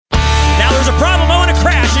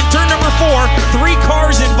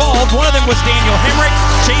It was Daniel Hemrick.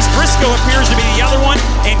 Chase Briscoe appears to be the other one,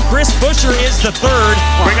 and Chris Buescher is the third.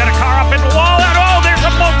 We got a car up in the wall, and there's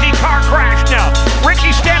a multi-car crash now.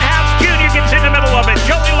 Ricky Stenhouse Jr. gets in the middle of it.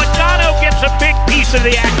 Joey Logano gets a big piece of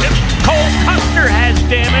the action. Cole Custer has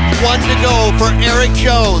damage. One to go for Eric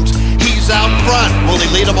Jones. He's out front. Will he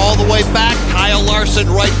lead him all the way back? Kyle Larson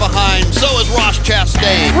right behind. So is Ross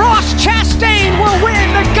Chastain. Ross Chastain will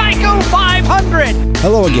win the Geico 500.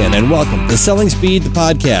 Hello again, and welcome to Selling Speed, the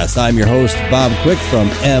podcast. I'm your host, Bob Quick from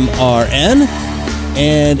MRN.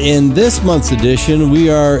 And in this month's edition, we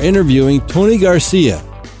are interviewing Tony Garcia.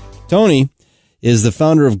 Tony is the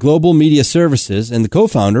founder of Global Media Services and the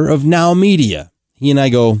co-founder of Now Media. He and I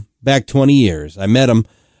go back 20 years. I met him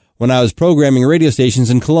when I was programming radio stations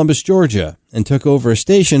in Columbus, Georgia, and took over a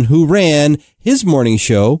station who ran his morning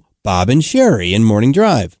show, Bob and Sherry, in Morning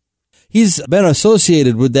Drive. He's been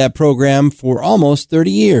associated with that program for almost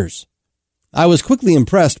 30 years. I was quickly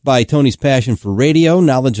impressed by Tony's passion for radio,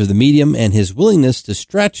 knowledge of the medium, and his willingness to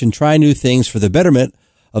stretch and try new things for the betterment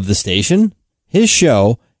of the station, his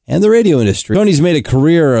show, and the radio industry. Tony's made a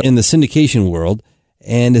career in the syndication world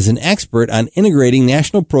and is an expert on integrating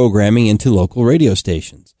national programming into local radio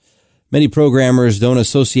stations. Many programmers don't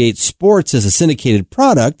associate sports as a syndicated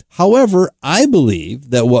product. However, I believe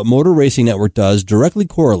that what Motor Racing Network does directly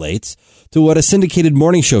correlates to what a syndicated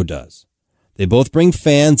morning show does. They both bring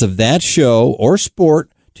fans of that show or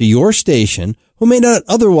sport to your station who may not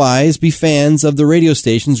otherwise be fans of the radio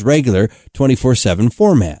station's regular 24/7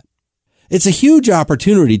 format. It's a huge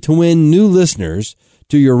opportunity to win new listeners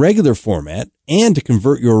to your regular format and to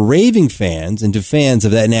convert your raving fans into fans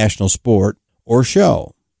of that national sport or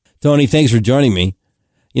show. Tony, thanks for joining me.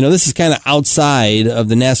 You know, this is kind of outside of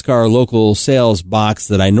the NASCAR local sales box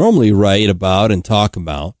that I normally write about and talk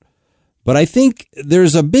about. But I think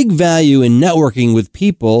there's a big value in networking with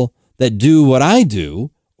people that do what I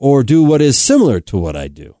do or do what is similar to what I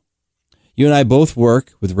do. You and I both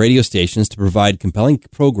work with radio stations to provide compelling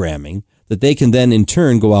programming that they can then in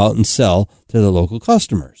turn go out and sell to the local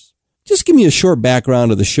customers. Just give me a short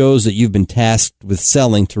background of the shows that you've been tasked with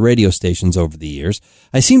selling to radio stations over the years.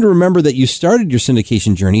 I seem to remember that you started your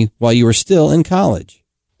syndication journey while you were still in college.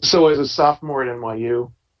 So as a sophomore at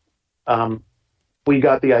NYU, we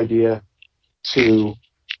got the idea to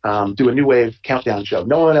do a new wave countdown show.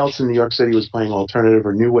 No one else in New York City was playing alternative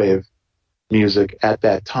or new wave music at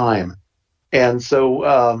that time. And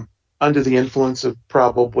so under the influence of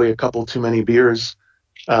probably a couple too many beers,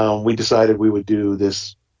 we decided we would do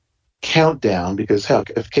this countdown because, heck,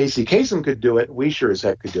 if Casey Kasem could do it, we sure as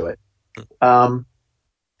heck could do it.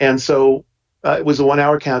 And so it was a 1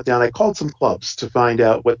 hour countdown. I called some clubs to find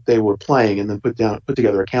out what they were playing and then put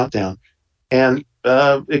together a countdown. And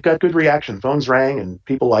it got good reaction. Phones rang and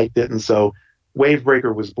people liked it. And so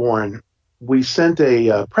Wavebreaker was born. We sent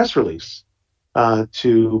a press release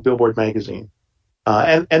to Billboard magazine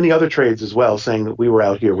and the other trades as well, saying that we were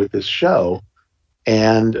out here with this show.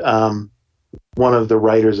 And one of the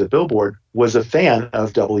writers at Billboard was a fan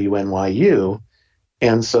of WNYU.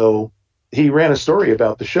 And so he ran a story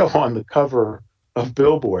about the show on the cover of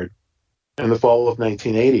Billboard in the fall of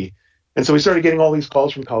 1980. And so we started getting all these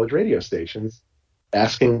calls from college radio stations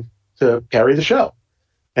asking to carry the show.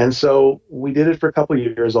 And so we did it for a couple of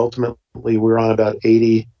years. Ultimately, we were on about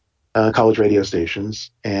 80 college radio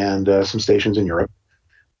stations and some stations in Europe.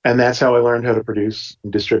 And that's how I learned how to produce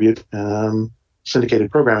and distribute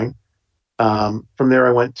syndicated programming. From there,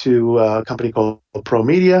 I went to a company called Pro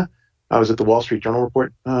Media. I was at the Wall Street Journal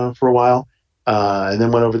Report for a while, and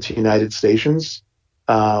then went over to United Stations,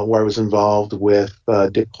 where I was involved with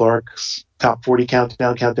Dick Clark's Top 40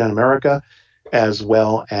 Countdown America, as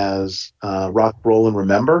well as Rock, Roll, and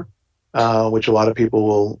Remember, which a lot of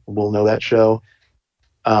people will know that show.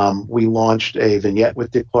 We launched a vignette with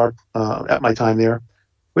Dick Clark at my time there.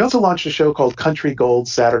 We also launched a show called Country Gold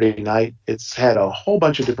Saturday Night. It's had a whole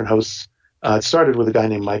bunch of different hosts. It started with a guy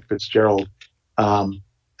named Mike Fitzgerald,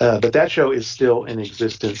 but that show is still in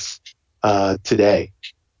existence today.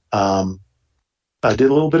 I did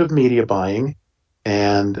a little bit of media buying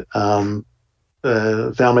and found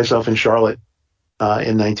myself in Charlotte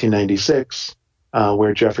in 1996,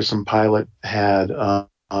 where Jefferson Pilot had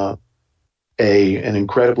an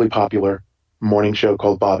incredibly popular morning show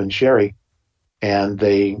called Bob and Sherry, and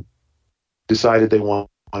they decided they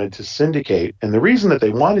wanted to syndicate. And the reason that they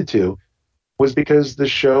wanted to was because the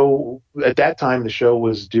show, at that time, the show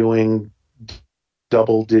was doing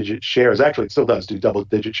double-digit shares. Actually, it still does do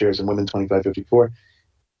double-digit shares in women 25-54.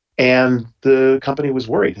 And the company was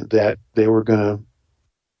worried that they were going to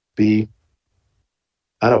be,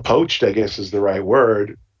 I don't know, poached, I guess is the right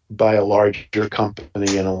word, by a larger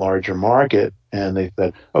company in a larger market. and they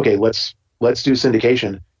said, okay, let's do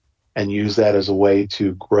syndication and use that as a way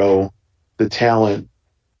to grow the talent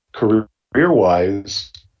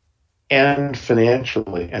career-wise and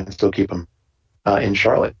financially, and still keep them in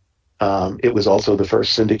Charlotte. It was also the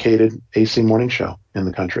first syndicated AC morning show in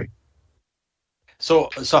the country. So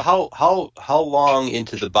how long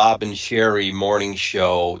into the Bob and Sherry morning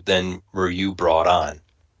show then were you brought on?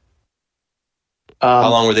 How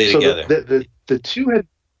long were they together? The two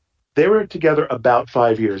they were together about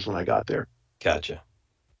 5 years when I got there. Gotcha.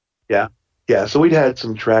 Yeah. So we'd had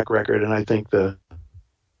some track record, and I think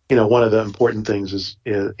one of the important things is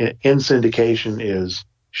in syndication is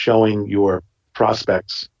showing your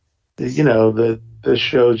prospects. The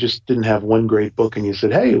show just didn't have one great book, and you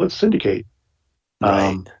said, "Hey, let's syndicate."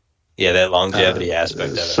 Right. That longevity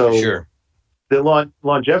aspect of it, for sure. The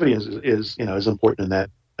longevity is important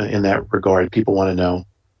in that regard. People want to know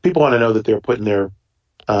that they're putting their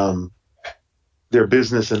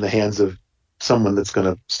business in the hands of someone that's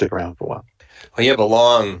going to stick around for a while. Well, you have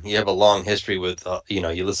a long history with,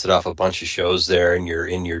 you listed off a bunch of shows there in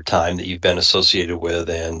your time that you've been associated with,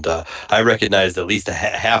 and I recognized at least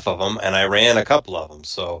half of them, and I ran a couple of them.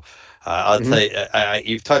 So I'll tell you,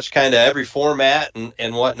 you've touched kind of every format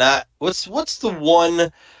and whatnot. What's the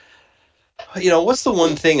one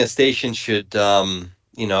thing a station should,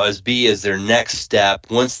 as their next step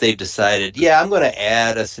once they've decided, I'm going to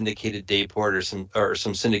add a syndicated dayport or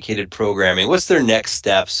some syndicated programming? What's their next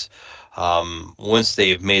steps once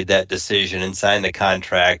they've made that decision and signed the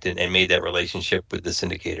contract and made that relationship with the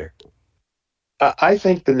syndicator? I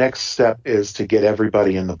think the next step is to get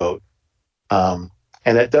everybody in the boat.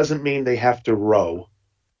 And that doesn't mean they have to row.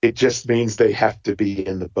 It just means they have to be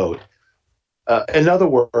in the boat. In other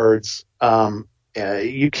words,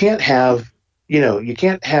 you can't have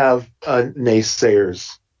naysayers,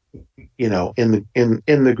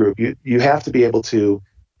 in the group. You have to be able to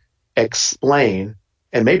explain,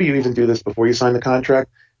 and maybe you even do this before you sign the contract,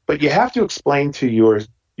 but you have to explain to your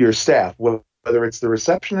staff, whether it's the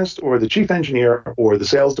receptionist or the chief engineer or the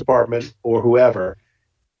sales department or whoever,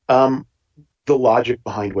 the logic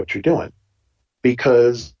behind what you're doing.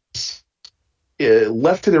 Because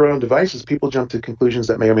left to their own devices, people jump to conclusions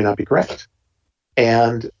that may or may not be correct.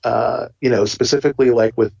 And specifically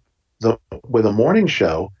like with a morning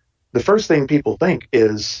show, the first thing people think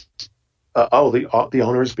is, the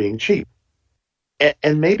owner is being cheap.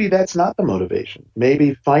 And maybe that's not the motivation.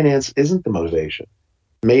 Maybe finance isn't the motivation.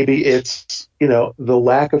 Maybe it's, the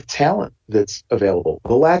lack of talent that's available,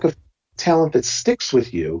 the lack of talent that sticks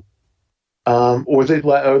with you, or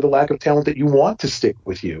the lack of talent that you want to stick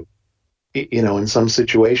with you, in some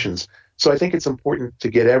situations. So I think it's important to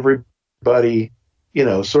get everybody,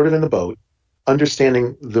 sort of in the boat,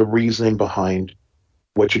 understanding the reasoning behind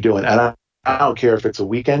what you're doing. And I don't care if it's a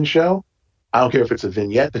weekend show. I don't care if it's a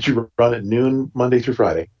vignette that you run at noon, Monday through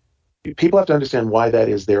Friday. People have to understand why that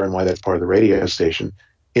is there and why that's part of the radio station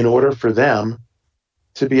in order for them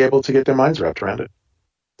to be able to get their minds wrapped around it.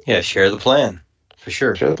 Yeah, share the plan, for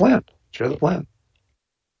sure. Share the plan.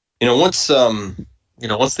 Once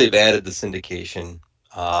they've added the syndication,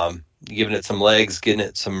 giving it some legs, getting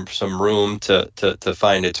it some room to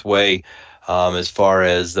find its way, as far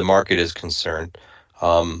as the market is concerned.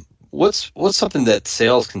 What's something that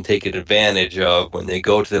sales can take advantage of when they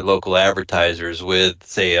go to their local advertisers with,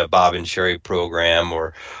 say, a Bob and Sherry program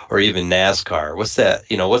or even NASCAR? What's that?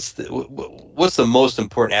 What's the most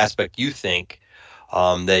important aspect you think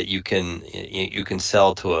that you can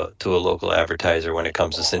sell to a local advertiser when it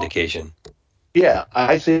comes to syndication? Yeah,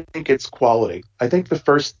 I think it's quality. I think the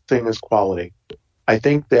first thing is quality. I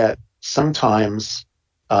think that sometimes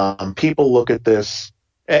people look at this,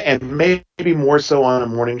 and maybe more so on a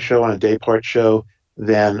morning show, on a day part show,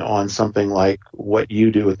 than on something like what you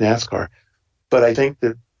do with NASCAR. But I think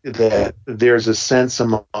that there's a sense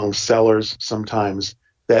among sellers sometimes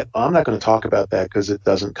that I'm not going to talk about that because it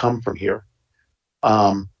doesn't come from here.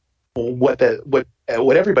 What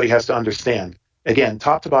everybody has to understand, again,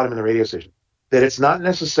 top to bottom in the radio station, that it's not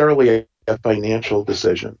necessarily a financial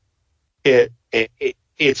decision.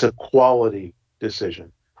 It's a quality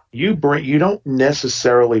decision. You don't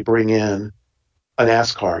necessarily bring in a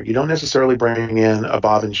NASCAR. You don't necessarily bring in a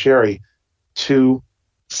Bob and Sherry to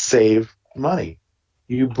save money.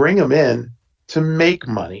 You bring them in to make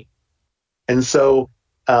money. And so,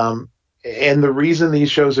 and the reason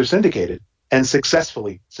these shows are syndicated and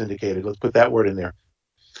successfully syndicated, let's put that word in there.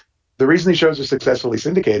 The reason these shows are successfully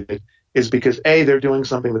syndicated is because A, they're doing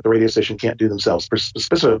something that the radio station can't do themselves,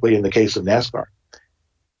 specifically in the case of NASCAR.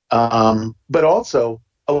 But also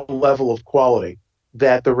a level of quality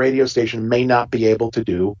that the radio station may not be able to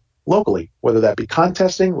do locally, whether that be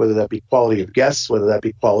contesting, whether that be quality of guests, whether that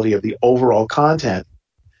be quality of the overall content.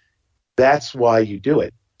 That's why you do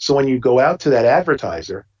it. So when you go out to that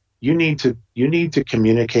advertiser, you need to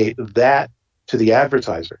communicate that to the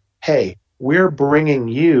advertiser. Hey, we're bringing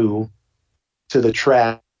you to the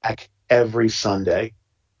track every Sunday,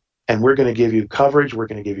 and we're going to give you coverage. We're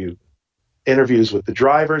going to give you interviews with the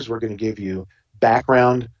drivers. We're going to give you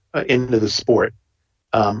background into the sport.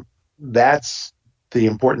 That's the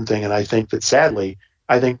important thing. And I think that sadly,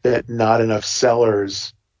 not enough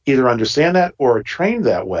sellers either understand that or are trained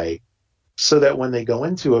that way, so that when they go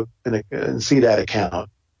into and see that account,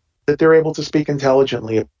 that they're able to speak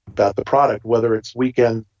intelligently about the product, whether it's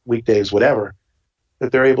weekend, weekdays, whatever,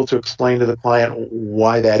 that they're able to explain to the client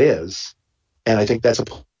why that is. And I think that's a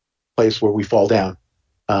place where we fall down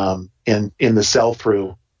in the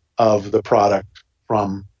sell-through of the product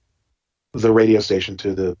from the radio station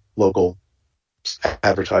to the local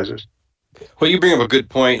advertisers. Well, you bring up a good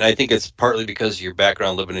point. I think it's partly because of your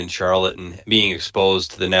background living in Charlotte and being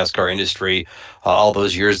exposed to the NASCAR industry all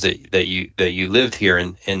those years that you lived here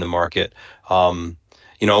in the market. One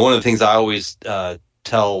of the things I always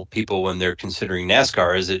tell people when they're considering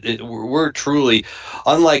NASCAR is we're truly,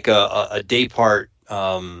 unlike a day part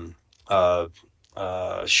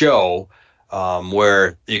show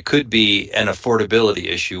where it could be an affordability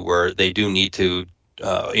issue where they do need to,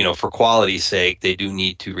 for quality's sake, they do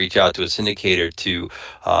need to reach out to a syndicator to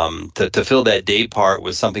fill that day part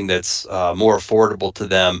with something that's more affordable to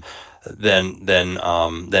them than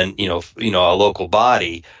a local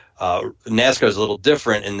body. NASCAR is a little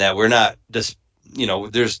different in that we're not just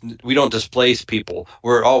we don't displace people.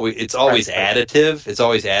 It's always additive. It's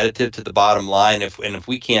always additive to the bottom line. If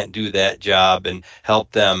we can't do that job and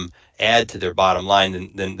help them add to their bottom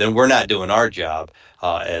line, then we're not doing our job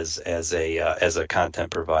as a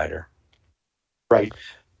content provider. Right.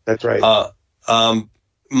 That's right.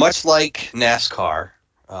 Much like NASCAR,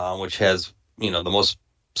 which has the most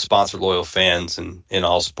sponsored loyal fans in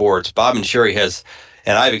all sports, Bob and Sherry has,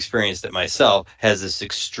 and I've experienced it myself, has this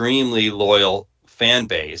extremely loyal fan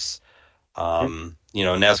base.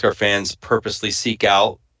 NASCAR fans purposely seek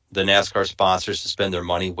out the NASCAR sponsors to spend their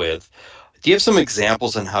money with. Do you have some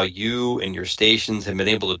examples on how you and your stations have been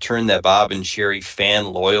able to turn that Bob and Sherry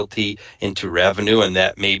fan loyalty into revenue, and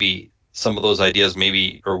that maybe some of those ideas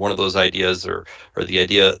or one of those ideas or the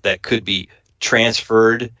idea that could be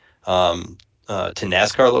transferred to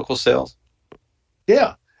NASCAR local sales?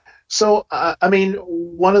 Yeah. So,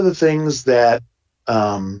 one of the things that,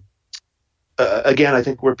 again, I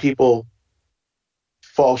think where people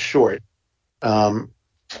fall short, and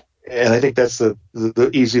I think that's the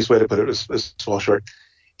easiest way to put it is fall short,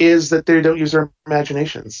 is that they don't use their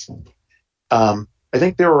imaginations. I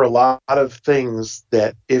think there are a lot of things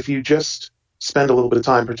that if you just spend a little bit of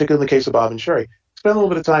time, particularly in the case of Bob and Sherry, spend a little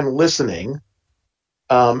bit of time listening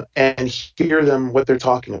and hear them, what they're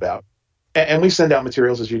talking about. And we send out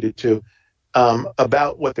materials, as you did too,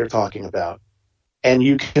 about what they're talking about. And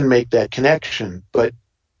you can make that connection, but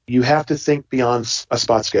you have to think beyond a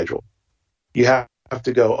spot schedule. You have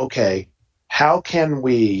to go, okay, how can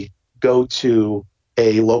we go to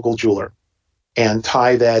a local jeweler and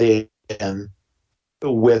tie that in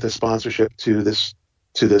with a sponsorship to this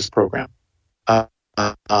program? How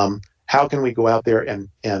can we go out there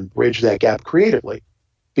and bridge that gap creatively?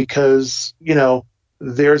 Because,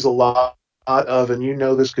 there's a lot of, and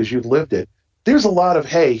this because you've lived it, there's a lot of,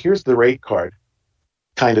 hey, here's the rate card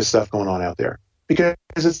kind of stuff going on out there because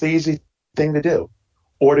it's the easy thing to do.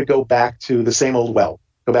 Or to go back to the same old go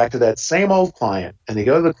back to that same old client, and they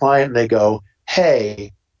go to the client and they go,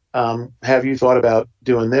 hey, have you thought about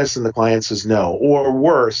doing this? And the client says no. Or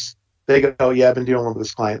worse, they go, yeah, I've been dealing with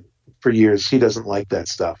this client for years. He doesn't like that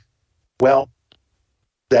stuff. Well,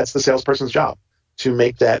 that's the salesperson's job, to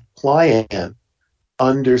make that client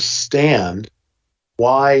understand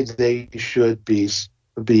why they should be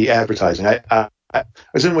advertising. I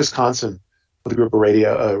was in Wisconsin with a group of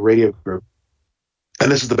radio group,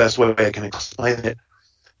 and this is the best way I can explain it.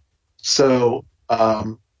 So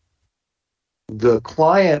the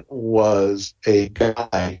client was a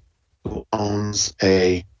guy who owns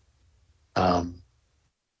a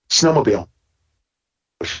snowmobile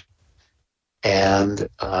and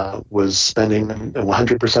was spending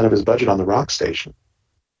 100% of his budget on the rock station.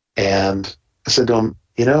 And I said to him,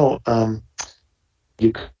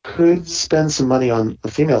 you could spend some money on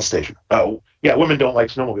the female station. Oh, yeah, women don't like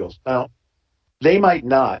snowmobiles. Well, they might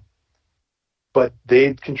not, but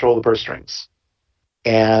they control the purse strings.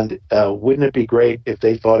 And wouldn't it be great if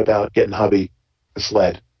they thought about getting hubby a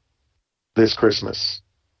sled this Christmas?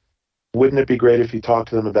 wouldn't it be great if you talk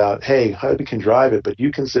to them about, hey, Hubby can drive it, but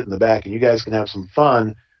you can sit in the back and you guys can have some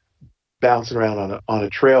fun bouncing around on a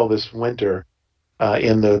trail this winter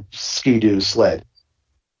in the Ski-Doo sled.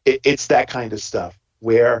 It's that kind of stuff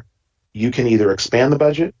where you can either expand the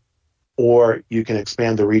budget or you can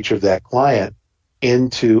expand the reach of that client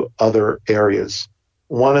into other areas.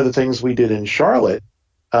 One of the things we did in Charlotte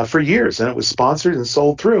for years, and it was sponsored and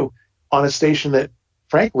sold through on a station that,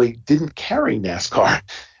 frankly, didn't carry NASCAR.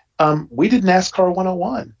 We did NASCAR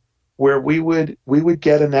 101, where we would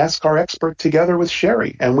get a NASCAR expert together with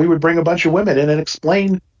Sherry, and we would bring a bunch of women in and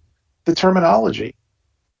explain the terminology.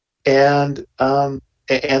 And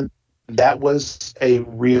that was a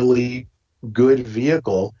really good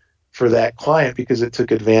vehicle for that client because it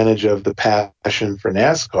took advantage of the passion for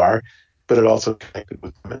NASCAR, but it also connected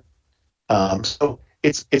with women. So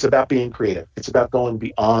it's about being creative. It's about going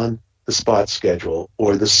beyond the spot schedule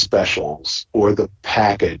or the specials or the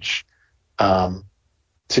package to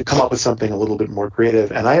come up with something a little bit more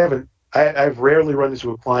creative. And I've rarely run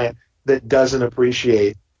into a client that doesn't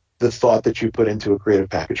appreciate the thought that you put into a creative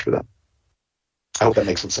package for them. I hope that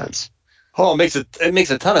makes some sense. Oh, it makes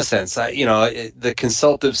a ton of sense. The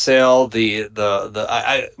consultative sale,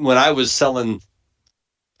 when I was selling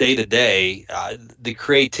day to day, the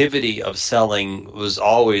creativity of selling was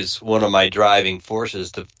always one of my driving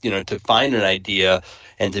forces to find an idea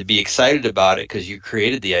and to be excited about it because you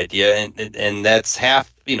created the idea, and that's half,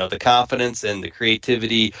 the confidence and the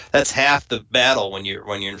creativity. That's half the battle when you're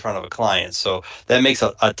in front of a client. So that makes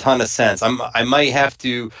a ton of sense. I might have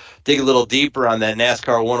to dig a little deeper on that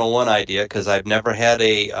NASCAR 101 idea because I've never had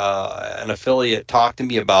an affiliate talk to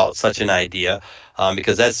me about such an idea,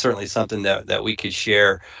 because that's certainly something that we could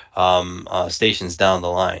share stations down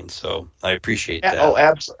the line. So I appreciate that. Oh,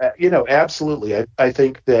 absolutely. I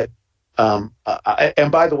think that,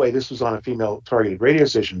 and by the way, this was on a female targeted radio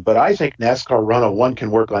station, but I think NASCAR 101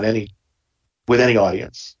 can work with any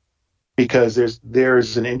audience because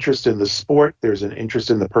there's an interest in the sport. There's an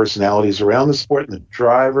interest in the personalities around the sport and the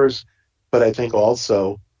drivers, but I think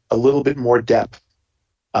also a little bit more depth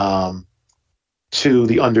to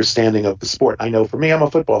the understanding of the sport. I know for me, I'm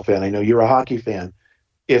a football fan. I know you're a hockey fan.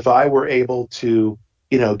 If I were able to,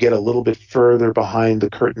 get a little bit further behind the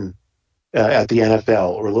curtain at the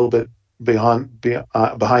NFL or a little bit behind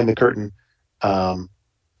the curtain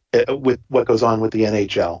with what goes on with the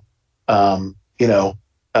NHL,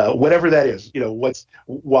 whatever that is,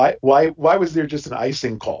 why was there just an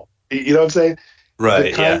icing call? You know what I'm saying?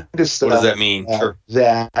 Right. Yeah. What does that mean? Sure.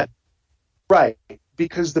 Right.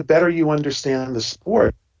 Because the better you understand the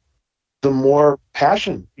sport, the more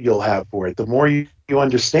passion you'll have for it. The more you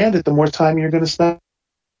understand it, the more time you're going to spend.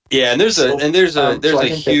 Yeah, and there's a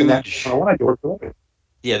huge.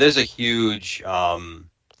 Yeah, there's a huge.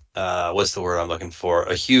 What's the word I'm looking for?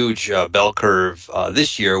 A huge bell curve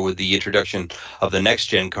this year with the introduction of the next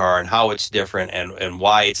gen car and how it's different and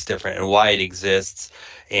why it's different and why it exists.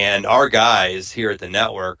 And our guys here at the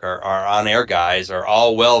network, our on-air guys, are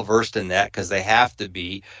all well versed in that because they have to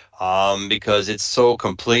be, because it's so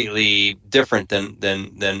completely different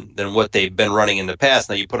than what they've been running in the past.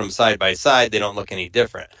 Now you put them side by side, they don't look any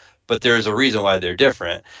different. But there's a reason why they're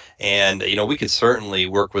different. And, we could certainly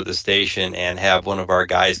work with the station and have one of our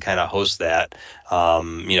guys kind of host that,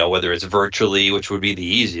 whether it's virtually, which would be the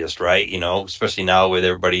easiest, right? Especially now with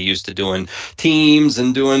everybody used to doing Teams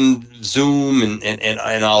and doing Zoom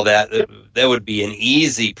and all that. That would be an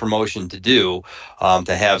easy promotion to do,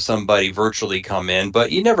 to have somebody virtually come in.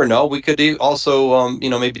 But you never know. We could also,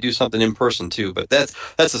 maybe do something in person too. But that's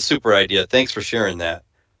a super idea. Thanks for sharing that.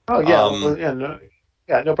 Oh, yeah.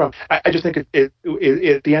 Yeah, no problem. I just think it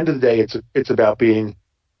at the end of the day, it's about being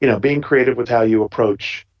creative with how you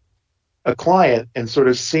approach a client and sort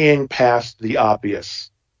of seeing past the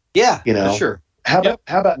obvious. Yeah, for sure. How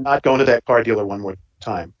about not going to that car dealer one more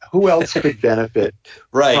time? Who else could benefit?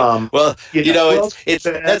 Right. From, well,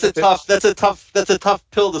 that's a tough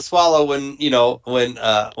pill to swallow when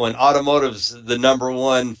automotive's the number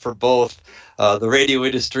one for both. The radio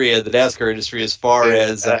industry and the NASCAR industry as far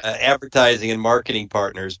as advertising and marketing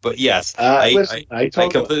partners. But yes, I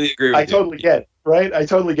completely agree with you. I totally get it, right? I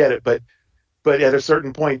totally get it. But at a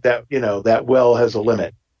certain point that well has a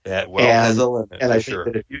limit. That well has a limit. And I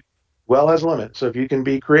think that well has a limit. So if you can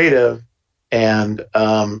be creative and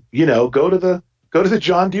go to the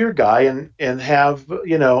John Deere guy and have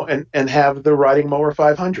and have the riding mower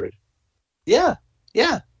 500. Yeah,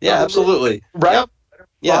 absolutely. Right. Yep.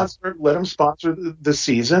 Yeah. Let them sponsor the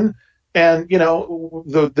season, and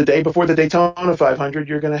the day before the Daytona 500,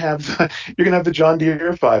 you're gonna have the John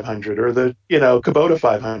Deere 500 or the Kubota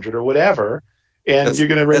 500 or whatever, and you're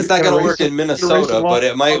going to. That's not going to work in Minnesota, but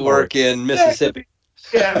it might work in Mississippi.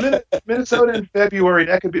 Minnesota in February,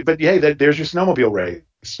 that could be. But hey, there's your snowmobile race,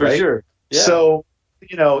 right? For sure. Yeah. So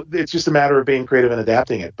it's just a matter of being creative and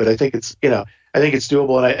adapting it. But I think it's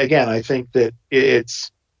doable. And I think that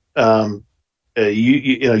it's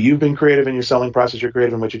you've been creative in your selling process. You're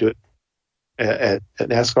creative in what you do at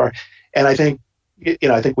NASCAR, and I think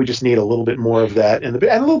we just need a little bit more of that and a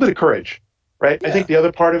little bit of courage, right? Yeah. I think the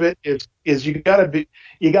other part of it is you got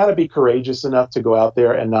to be courageous enough to go out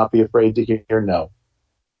there and not be afraid to hear no,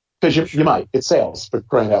 because you might. It's sales, for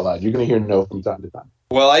crying out loud. You're going to hear no from time to time.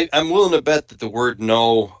 Well, I'm willing to bet that the word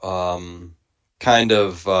no kind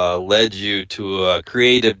of led you to a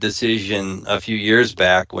creative decision a few years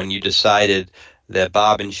back when you decided that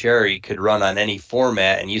Bob and Sherry could run on any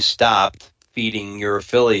format, and you stopped feeding your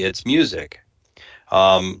affiliates music.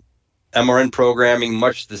 MRN programming,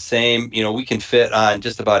 much the same. We can fit on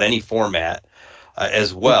just about any format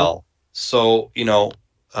as well. Mm-hmm.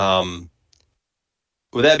 So,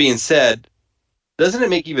 with that being said, doesn't it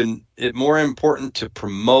make it more important to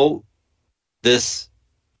promote this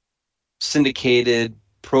syndicated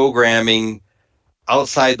programming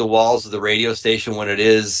outside the walls of the radio station when it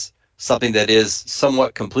is something that is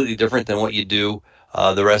somewhat completely different than what you do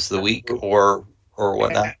the rest of the week or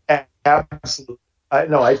whatnot? Absolutely.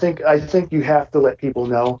 I think you have to let people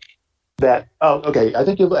know that. I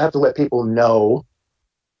think you have to let people know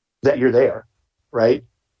that you're there, right?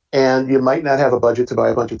 And you might not have a budget to buy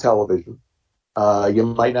a bunch of television.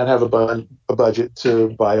 You might not have a budget to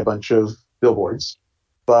buy a bunch of billboards,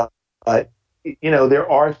 but there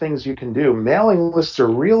are things you can do. Mailing lists are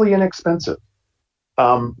really inexpensive.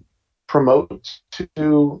 Promote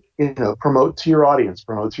to your audience.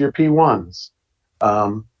 Promote to your P1s.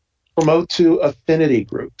 Promote to affinity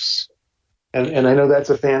groups, and I know that's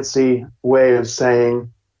a fancy way of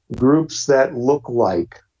saying groups that look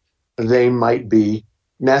like they might be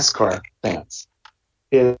NASCAR fans.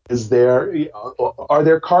 Are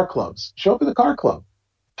there car clubs? Show up at the car club.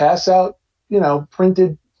 Pass out,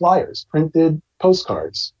 printed flyers, printed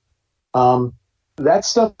postcards. That's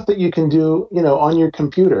stuff that you can do, on your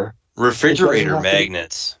computer. Refrigerator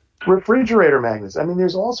magnets. I mean,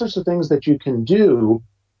 there's all sorts of things that you can do.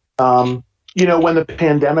 When the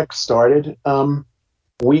pandemic started,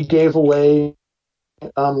 we gave away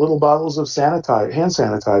little bottles of hand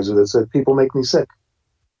sanitizer that said "People make me sick,"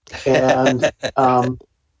 and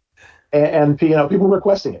people were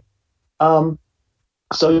requesting it.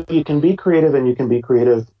 So you can be creative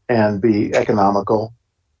and be economical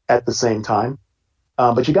at the same time,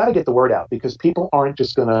 but you got to get the word out because people aren't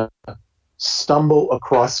just going to stumble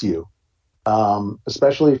across you,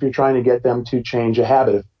 especially if you're trying to get them to change a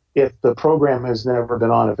habit. If the program has never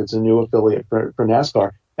been on, if it's a new affiliate for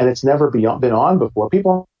NASCAR and it's never been on before,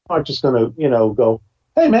 people aren't just going to, go,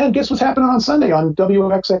 "Hey man, guess what's happening on Sunday on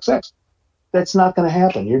WXXX?" That's not going to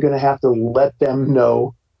happen. You're going to have to let them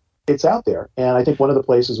know it's out there. And I think one of the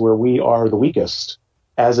places where we are the weakest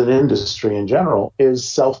as an industry in general is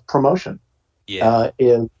self-promotion. Yeah.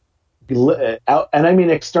 And I mean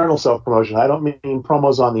external self-promotion. I don't mean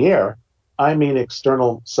promos on the air. I mean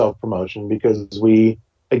external self-promotion because we're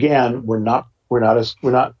not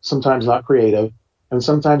sometimes not creative, and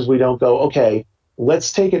sometimes we don't go, okay,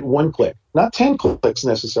 let's take it one click, not 10 clicks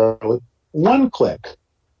necessarily, one click.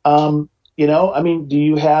 Do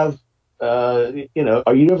you have,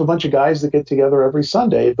 you have a bunch of guys that get together every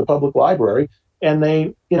Sunday at the public library and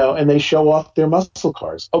they show off their muscle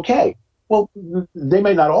cars. Okay. Well, they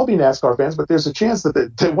may not all be NASCAR fans, but there's a chance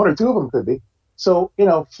that one or two of them could be. So,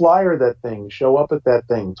 flyer that thing, show up at that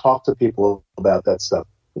thing, talk to people about that stuff.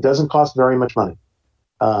 It doesn't cost very much money.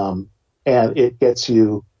 And it gets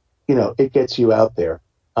you out there.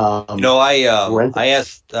 I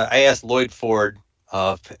asked Lloyd Ford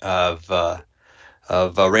of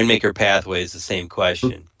Rainmaker Pathways the same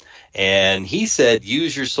question. And he said,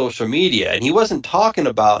 use your social media. And he wasn't talking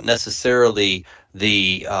about necessarily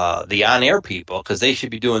the on-air people, because they should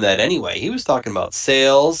be doing that anyway. He was talking about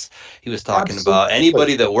sales. He was talking about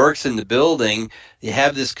anybody that works in the building. You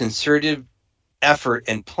have this concerted effort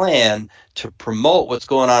and plan to promote what's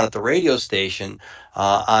going on at the radio station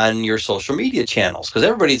on your social media channels, because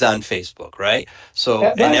everybody's on Facebook, right? So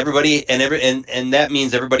and that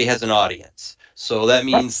means everybody has an audience. So that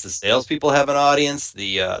means the salespeople have an audience,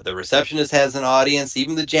 the receptionist has an audience,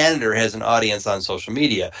 even the janitor has an audience on social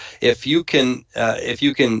media. If you can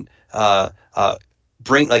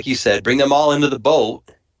bring, like you said, bring them all into the boat,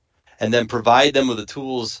 and then provide them with the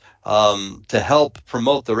tools to help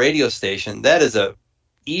promote the radio station, that is a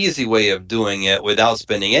easy way of doing it without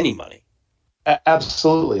spending any money.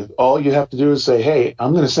 Absolutely. All you have to do is say, hey,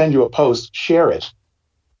 I'm going to send you a post, share it.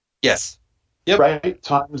 Yes. Yep. Right?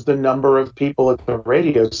 Times the number of people at the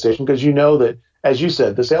radio station, because you know that, as you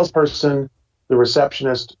said, the salesperson, the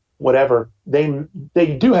receptionist, whatever, they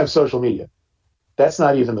do have social media. That's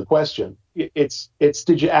not even the question. It's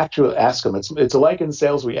did you actually ask them? It's like in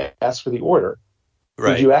sales, we ask for the order.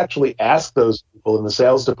 Right. Did you actually ask those people in the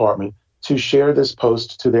sales department to share this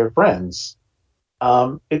post to their friends?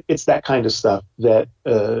 It's that kind of stuff that,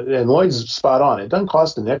 and Lloyd's spot on. It doesn't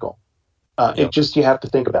cost a nickel. It just, you have to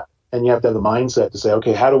think about it, and you have to have the mindset to say,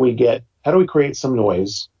 okay, how do we create some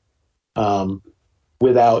noise,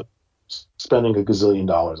 without spending $1 gazillion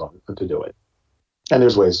on it to do it? And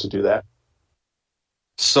there's ways to do that.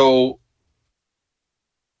 So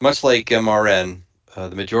much like MRN,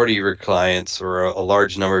 the majority of your clients, or a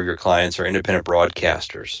large number of your clients, are independent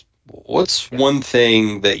broadcasters. What's one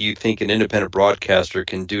thing that you think an independent broadcaster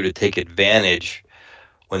can do to take advantage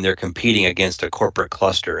when they're competing against a corporate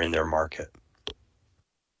cluster in their market?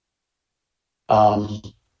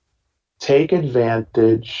 Take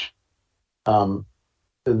advantage. I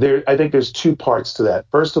think there's two parts to that.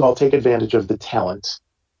 First of all, take advantage of the talent.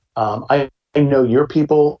 I know your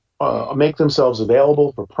people make themselves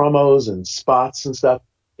available for promos and spots and stuff.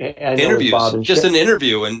 Interviews, just an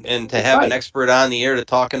interview, and to have an expert on the air to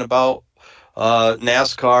talking about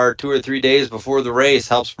NASCAR 2 or 3 days before the race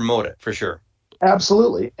helps promote it, for sure.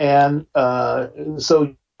 Absolutely. And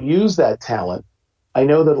so use that talent. I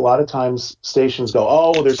know that a lot of times stations go,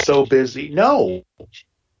 oh, well, they're so busy. No.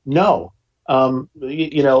 We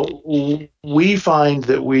find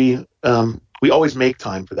that we always make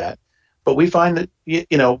time for that. But we find that,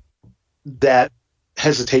 that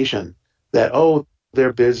hesitation that, oh,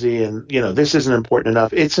 they're busy and, this isn't important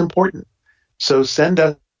enough. It's important. So send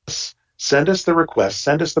us the request,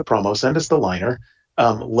 send us the promo, send us the liner.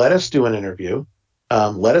 Let us do an interview.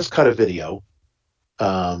 Let us cut a video.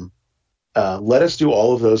 Let us do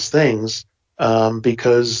all of those things,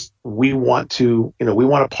 because we want to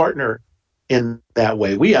partner in that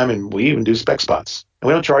way. We even do spec spots, and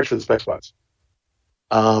we don't charge for the spec spots.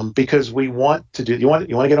 Because we want to do, you want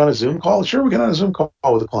to get on a Zoom call? Sure, we get on a Zoom call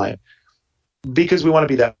with a client, because we want to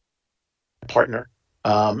be that partner.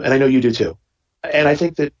 And I know you do too. And I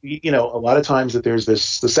think that, a lot of times that there's the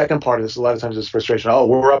second part of this, a lot of times there's frustration. Oh,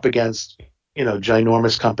 we're up against,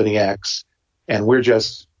 ginormous company X, and we're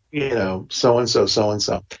just,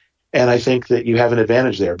 so-and-so. And I think that you have an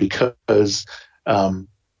advantage there, because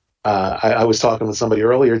I was talking with somebody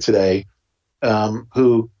earlier today,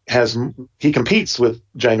 who competes with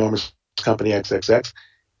ginormous company XXX.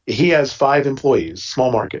 He has 5 employees,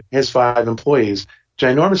 small market. He has 5 employees.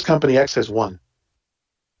 Ginormous company X has 1.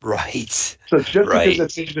 Right. So just because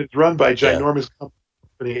that station is run by ginormous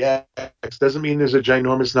company X doesn't mean there's a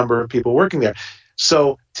ginormous number of people working there.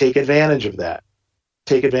 So take advantage of that.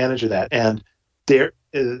 And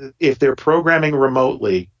if they're programming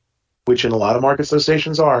remotely, which in a lot of markets those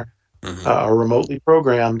stations are remotely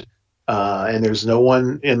programmed, and there's no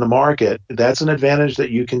one in the market, that's an advantage that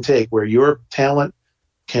you can take, where your talent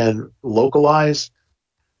can localize,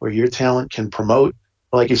 where your talent can promote,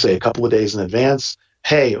 like you say, a couple of days in advance.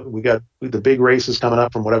 Hey, we got the big races coming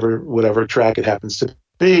up from whatever track it happens to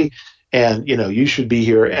be, and you should be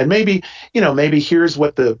here. And maybe here's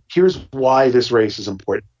why this race is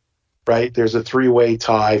important. Right? There's a 3-way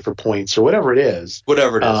tie for points, or whatever it is.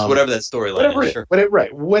 Whatever it is, whatever that storyline is. Sure.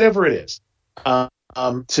 Whatever it is. To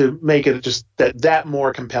make it just that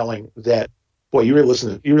more compelling, that, boy, you were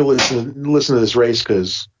listening to this race,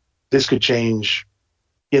 because this could change,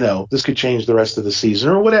 the rest of the season,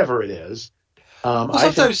 or whatever it is.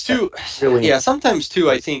 Sometimes too,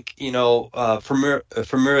 I think,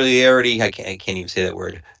 familiarity, I can't even say that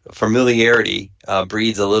word. Familiarity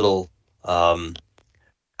breeds a little,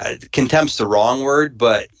 contempt's the wrong word,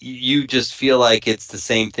 but you just feel like it's the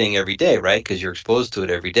same thing every day, right? Because you're exposed to it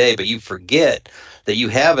every day, but you forget that you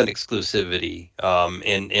have an exclusivity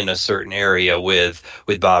in a certain area with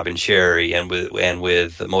Bob and Sherry and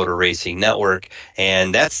with the Motor Racing Network,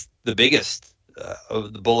 and that's the biggest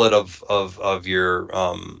of the bullet of your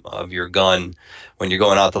gun when you're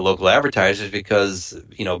going out to local advertisers, because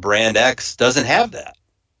brand X doesn't have that.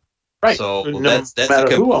 Right. So that's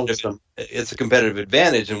it's a competitive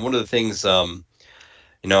advantage. And one of the things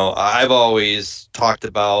I've always talked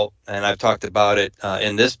about, and I've talked about it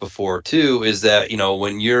in this before too, is that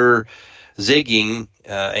when you're zigging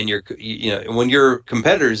and when your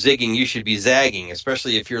competitor's zigging, you should be zagging,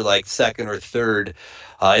 especially if you're like second or third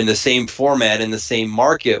in the same format in the same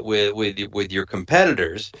market with your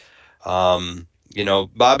competitors.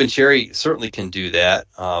 Bob and Sherry certainly can do that.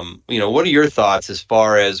 What are your thoughts as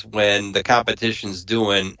far as when the competition's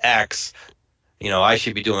doing X, I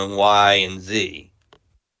should be doing Y and Z?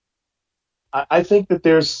 I think that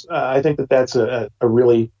that's a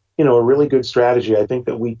really, a really good strategy. I think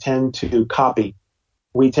that we tend to copy.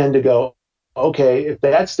 We tend to go, okay, if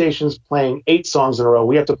that station's playing 8 songs in a row,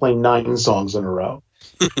 we have to play 9 songs in a row.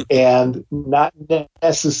 And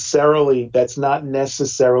that's not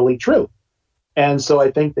necessarily true. And so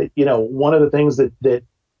I think that, one of the things that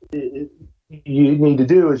you need to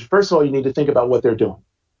do is, first of all, you need to think about what they're doing,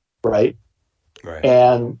 right? Right.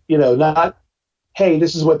 And, not, hey,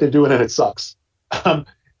 this is what they're doing and it sucks.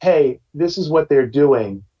 Hey, this is what they're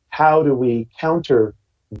doing. How do we counter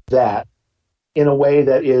that in a way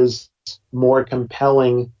that is more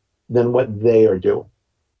compelling than what they are doing?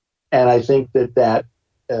 And I think that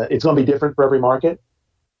it's going to be different for every market,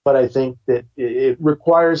 but I think that it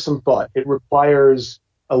requires some thought. It requires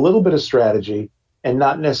a little bit of strategy and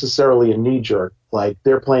not necessarily a knee-jerk, like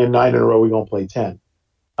they're playing 9 in a row, we're going to play 10.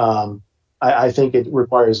 I think it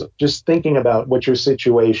requires just thinking about what your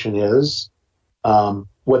situation is,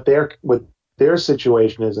 what their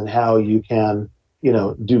situation is, and how you can,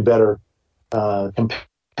 do better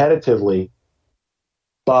competitively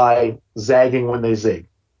by zagging when they zig.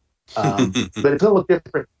 But it's going to look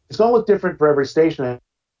different. It's going to look different for every station.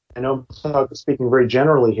 I know I'm speaking very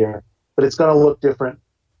generally here, but it's going to look different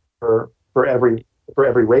for every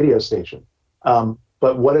radio station.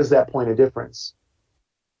 But what is that point of difference?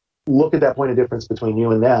 Look at that point of difference between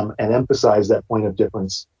you and them and emphasize that point of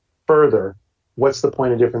difference further. What's the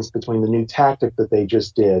point of difference between the new tactic that they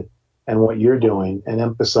just did and what you're doing, and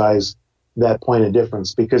emphasize that point of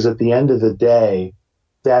difference? Because at the end of the day,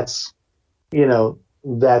 that's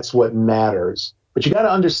what matters. But you got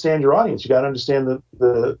to understand your audience. You got to understand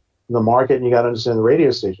the market, and you got to understand the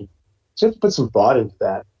radio station. So you have to put some thought into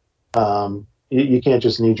that. You can't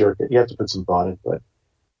just knee jerk it. You have to put some thought into it.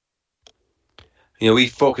 We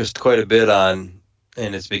focused quite a bit on,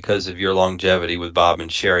 and it's because of your longevity with Bob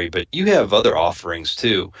and Sherry, but you have other offerings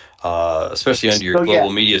too, especially under your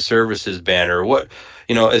Global Media Services banner. What,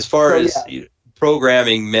 as far as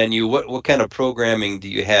programming menu, what kind of programming do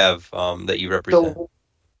you have that you represent?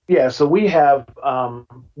 So we have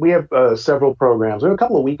several programs. We have a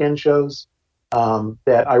couple of weekend shows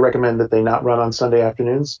that I recommend that they not run on Sunday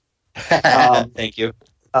afternoons. Thank you.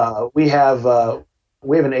 We have an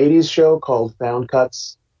 80s show called Found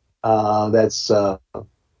Cuts. That's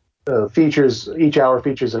features, each hour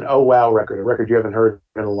features an oh wow record, a record you haven't heard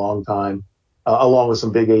in a long time, along with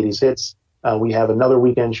some big 80s hits. We have another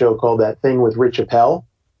weekend show called That Thing with Rich Appel,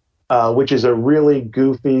 which is a really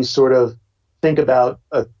goofy sort of, think about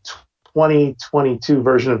a 2022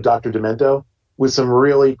 version of Dr. Demento with some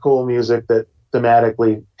really cool music that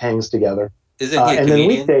thematically hangs together. Isn't he a comedian, then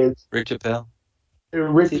weekdays, Rich Appel?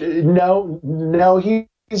 No,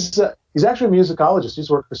 he's actually a musicologist.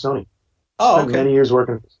 He's worked for Sony. Oh, okay. Many years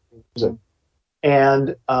working for music.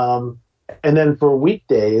 And then for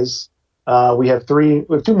weekdays, we have 2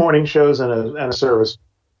 morning shows and a service.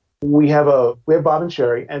 We have Bob and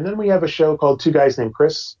Sherry, and then we have a show called Two Guys Named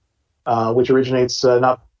Chris, which originates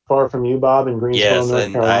not far from you, Bob, in Greensboro,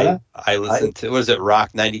 North Carolina. I listened to, was it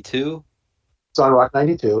Rock 92? It's on Rock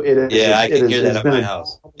 92. It is. I can hear that at my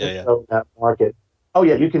house. Yeah. That market. Oh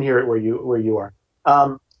yeah, you can hear it where you are.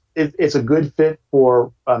 It's a good fit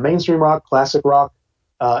for mainstream rock, classic rock,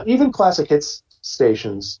 even classic hits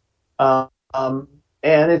stations. And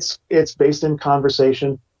it's based in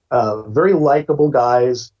conversation. Very likable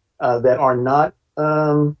guys that are not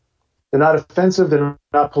they're not offensive, they're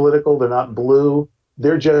not political, they're not blue.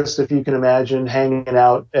 They're just, if you can imagine, hanging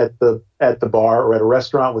out at the bar or at a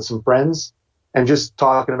restaurant with some friends and just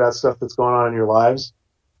talking about stuff that's going on in your lives.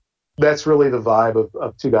 That's really the vibe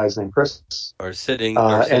of Two Guys Named Chris. Or sitting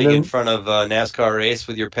in front of a NASCAR race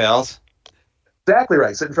with your pals. Exactly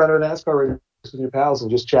right. Sit in front of a NASCAR race with your pals and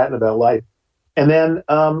just chatting about life. And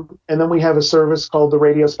then we have a service called the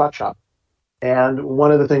Radio Spot Shop. And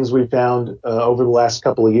one of the things we found over the last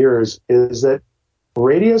couple of years is that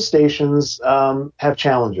radio stations have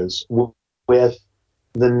challenges with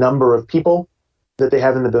the number of people that they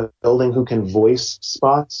have in the building who can voice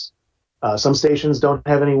spots. Some stations don't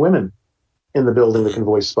have any women in the building that can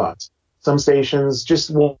voice spots. Some stations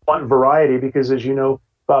just want variety because, as you know,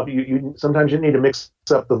 Bob, you sometimes you need to mix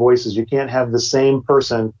up the voices. You can't have the same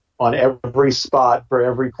person on every spot for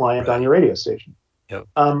every client on your radio station. Yep.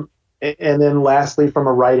 And then lastly, from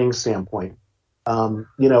a writing standpoint,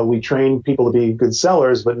 we train people to be good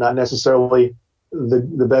sellers, but not necessarily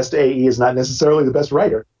the best AE is not necessarily the best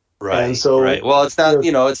writer. Right. And so, right. Well, it's not,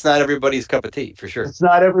 it's not everybody's cup of tea, for sure. It's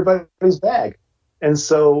not everybody's bag. And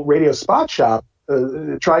so Radio Spot Shop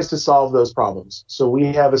tries to solve those problems. So we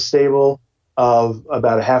have a stable of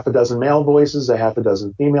about a half a dozen male voices, a half a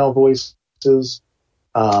dozen female voices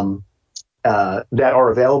that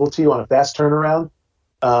are available to you on a fast turnaround.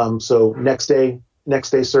 So next day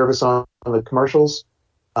service on the commercials.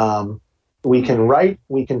 We can write,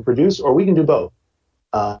 we can produce, or we can do both.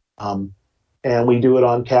 And we do it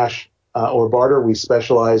on cash or barter. We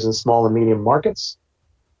specialize in small and medium markets.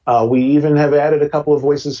 We even have added a couple of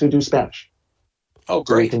voices who do Spanish. Oh,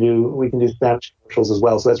 great! So we can do Spanish commercials as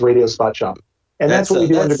well. So that's Radio Spot Shop, and that's what we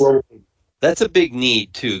do under Global. That's a big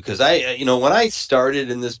need too, because when I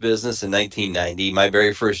started in this business in 1990, my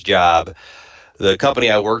very first job, the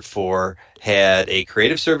company I worked for had a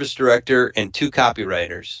creative service director and 2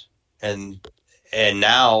 copywriters, and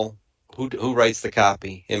now who writes the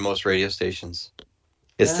copy in most radio stations?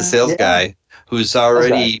 It's the sales guy who's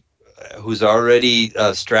already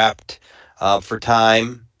strapped for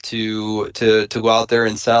time to go out there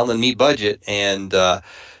and sell and meet budget. And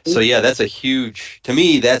that's a huge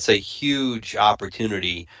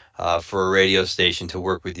opportunity for a radio station to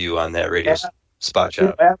work with you on that radio spot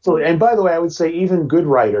shop. Absolutely. And by the way, I would say even good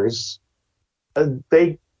writers,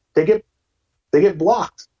 they get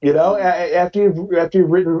blocked. After you've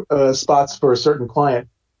written spots for a certain client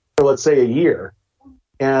for, let's say, a year,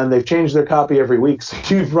 and they've changed their copy every week. So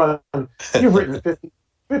you've written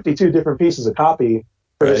 52 different pieces of copy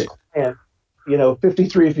for this client,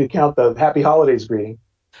 53 if you count the Happy Holidays greeting.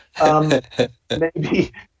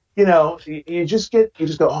 Maybe, you just go,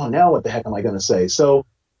 oh, now what the heck am I going to say? So,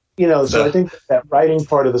 so I think that writing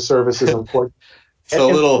part of the service is important.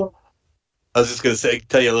 I was just going to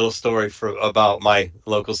tell you a little story about my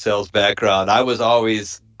local sales background. I was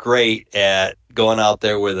always great at going out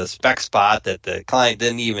there with a spec spot that the client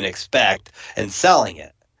didn't even expect and selling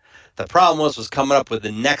it. The problem was coming up with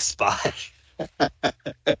the next spot.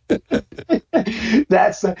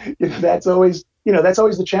 That's always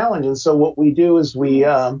the challenge. And so what we do is we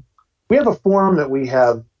have a form that we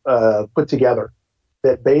have put together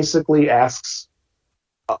that basically asks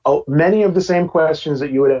many of the same questions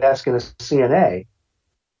that you would ask in a CNA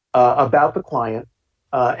about the client,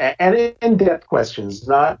 and in-depth questions,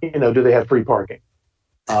 not, do they have free parking?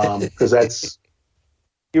 Because that's,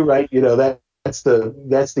 you're right, that's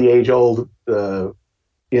the age-old,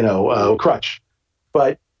 crutch.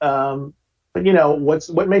 But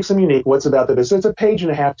what makes them unique? What's about the business? It's a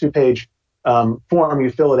 1.5-page, 2-page form.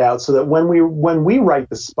 You fill it out so that when we write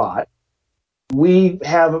the spot, we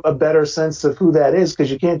have a better sense of who that is, because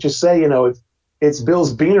you can't just say, it's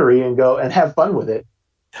Bill's Beanery and go and have fun with it.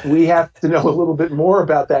 We have to know a little bit more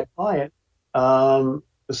about that client so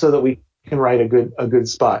that we can write a good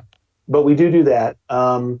spot. But we do that.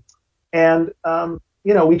 We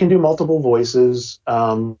can do multiple voices.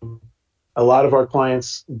 A lot of our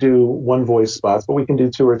clients do 1-voice spots, but we can do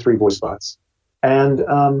 2 or 3 voice spots. And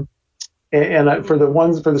for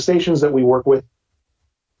the stations that we work with,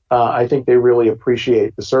 I think they really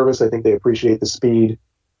appreciate the service. I think they appreciate the speed,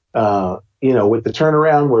 with the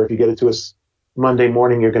turnaround, where if you get it to us Monday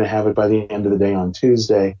morning, you're going to have it by the end of the day on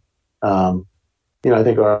Tuesday. I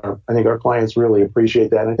think our clients really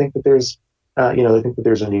appreciate that. And I think that there's a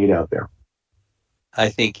need out there. I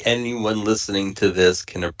think anyone listening to this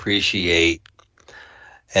can appreciate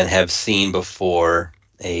and have seen before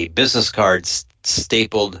a business card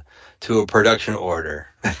stapled to a production order.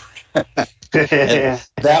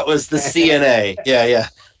 That was the CNA. Yeah.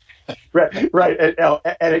 Right.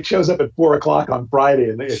 And it shows up at 4:00 on Friday,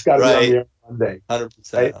 and it's got to be on the air Monday.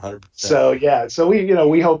 100%. 100%. So yeah. So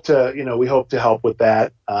we hope to help with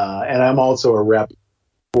that. And I'm also a rep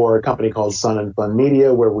for a company called Sun and Fun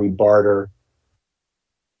Media, where we barter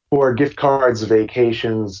for gift cards,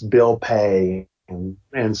 vacations, bill pay,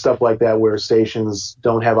 and stuff like that, where stations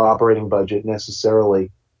don't have operating budget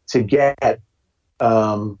necessarily to get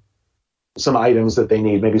some items that they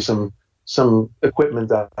need, maybe some equipment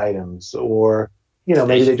items, or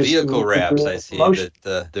maybe they just vehicle wraps. I see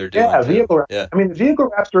that they're doing. Yeah, vehicle wraps. Yeah. I mean, the vehicle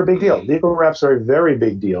wraps are a big deal. Vehicle wraps are a very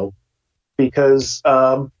big deal because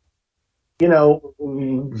from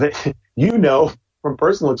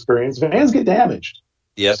personal experience, vans get damaged.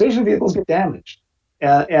 Yeah. Station vehicles get damaged,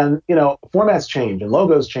 and formats change and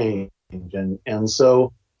logos change, and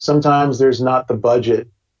so sometimes there's not the budget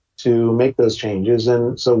to make those changes,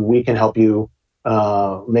 and so we can help you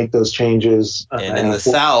make those changes. And in the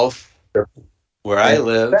South, where I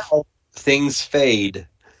live, things fade.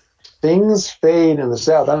 Things fade in the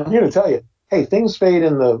South. I'm here to tell you, hey, things fade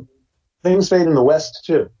in the West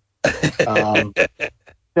too. The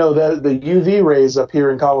UV rays up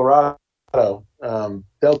here in Colorado,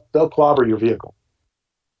 they'll clobber your vehicle.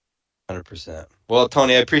 100%. Well,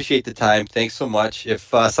 Tony, I appreciate the time. Thanks so much.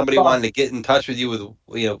 If somebody wanted to get in touch with you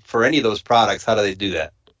with, for any of those products, how do they do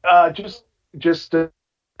that?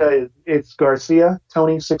 It's Garcia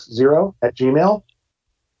Tony60 at Gmail,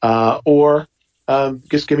 or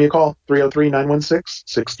just give me a call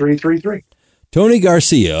 303-916-6333. Tony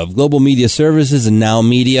Garcia of Global Media Services and Now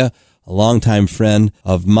Media, a longtime friend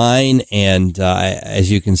of mine, and as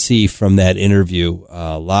you can see from that interview,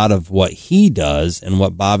 a lot of what he does and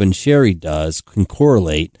what Bob and Sherry does can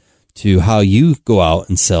correlate to how you go out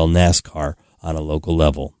and sell NASCAR on a local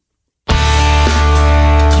level. Typically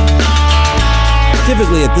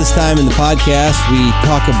at this time in the podcast, we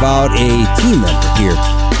talk about a team member here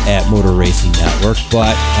at Motor Racing Network,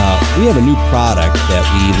 but we have a new product that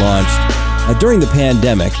we launched during the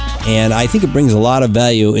pandemic, and I think it brings a lot of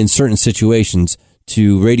value in certain situations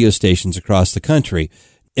to radio stations across the country.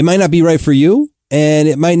 It might not be right for you, and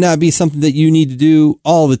it might not be something that you need to do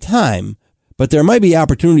all the time, but there might be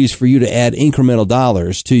opportunities for you to add incremental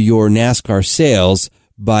dollars to your NASCAR sales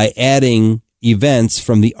by adding events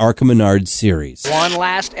from the ARCA Menards series. One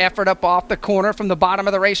last effort up off the corner from the bottom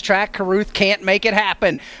of the racetrack. Carruth can't make it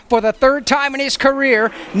happen. For the third time in his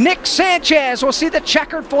career, Nick Sanchez will see the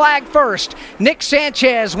checkered flag first. Nick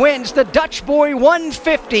Sanchez wins the Dutch Boy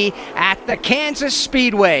 150 at the Kansas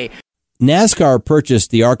Speedway. NASCAR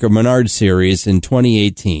purchased the ARCA Menards series in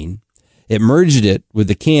 2018. It merged it with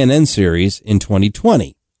the K&N series in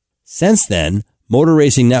 2020. Since then, Motor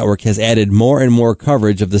Racing Network has added more and more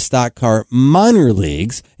coverage of the stock car minor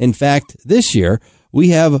leagues. In fact, this year, we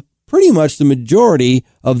have pretty much the majority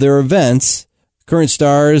of their events. Current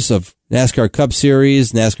stars of NASCAR Cup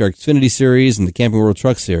Series, NASCAR Xfinity Series, and the Camping World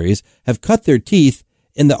Truck Series have cut their teeth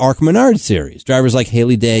in the ARCA Menards series. Drivers like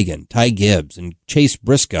Haley Dagan, Ty Gibbs, and Chase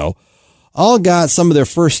Briscoe all got some of their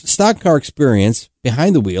first stock car experience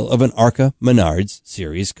behind the wheel of an ARCA Menards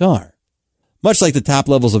series car. Much like the top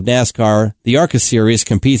levels of NASCAR, the ARCA series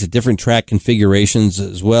competes at different track configurations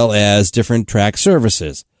as well as different track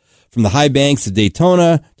services. From the high banks of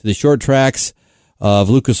Daytona to the short tracks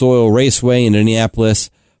of Lucas Oil Raceway in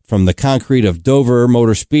Indianapolis, from the concrete of Dover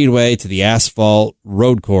Motor Speedway to the asphalt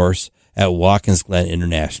road course at Watkins Glen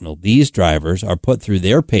International, these drivers are put through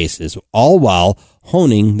their paces, all while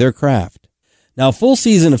honing their craft. Now, full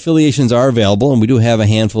season affiliations are available, and we do have a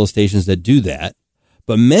handful of stations that do that.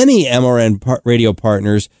 But many MRN radio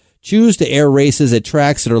partners choose to air races at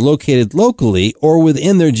tracks that are located locally or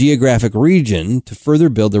within their geographic region to further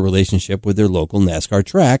build their relationship with their local NASCAR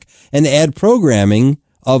track and add programming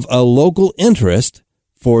of a local interest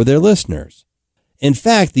for their listeners. In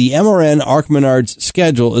fact, the MRN ARCA Menards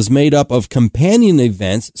schedule is made up of companion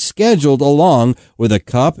events scheduled along with a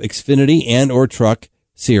Cup, Xfinity, and or Truck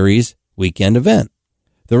Series weekend event.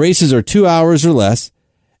 The races are 2 hours or less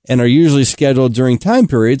and are usually scheduled during time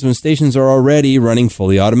periods when stations are already running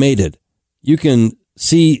fully automated. You can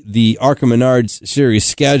see the ARCA Menards series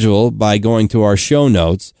schedule by going to our show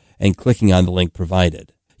notes and clicking on the link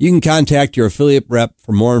provided. You can contact your affiliate rep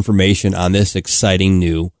for more information on this exciting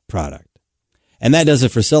new product. And that does it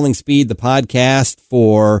for Selling Speed, the podcast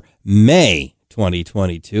for May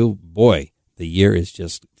 2022. Boy, the year is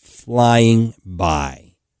just flying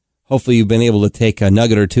by. Hopefully you've been able to take a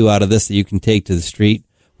nugget or two out of this that you can take to the street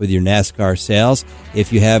with your NASCAR sales.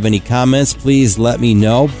 If you have any comments, please let me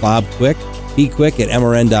know. Bob Quick,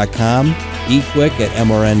 bquick@mrn.com,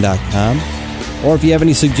 bquick@mrn.com. Or if you have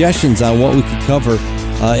any suggestions on what we could cover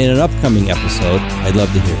in an upcoming episode, I'd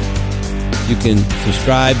love to hear it. You can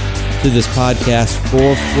subscribe to this podcast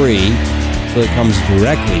for free so it comes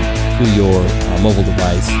directly to your mobile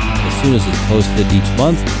device as soon as it's posted each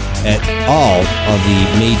month at all of the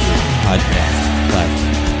major podcast platforms.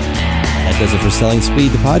 That does it for Selling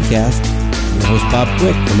Speed, the podcast. I'm your host, Bob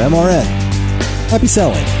Quick from MRN. Happy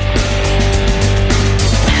selling.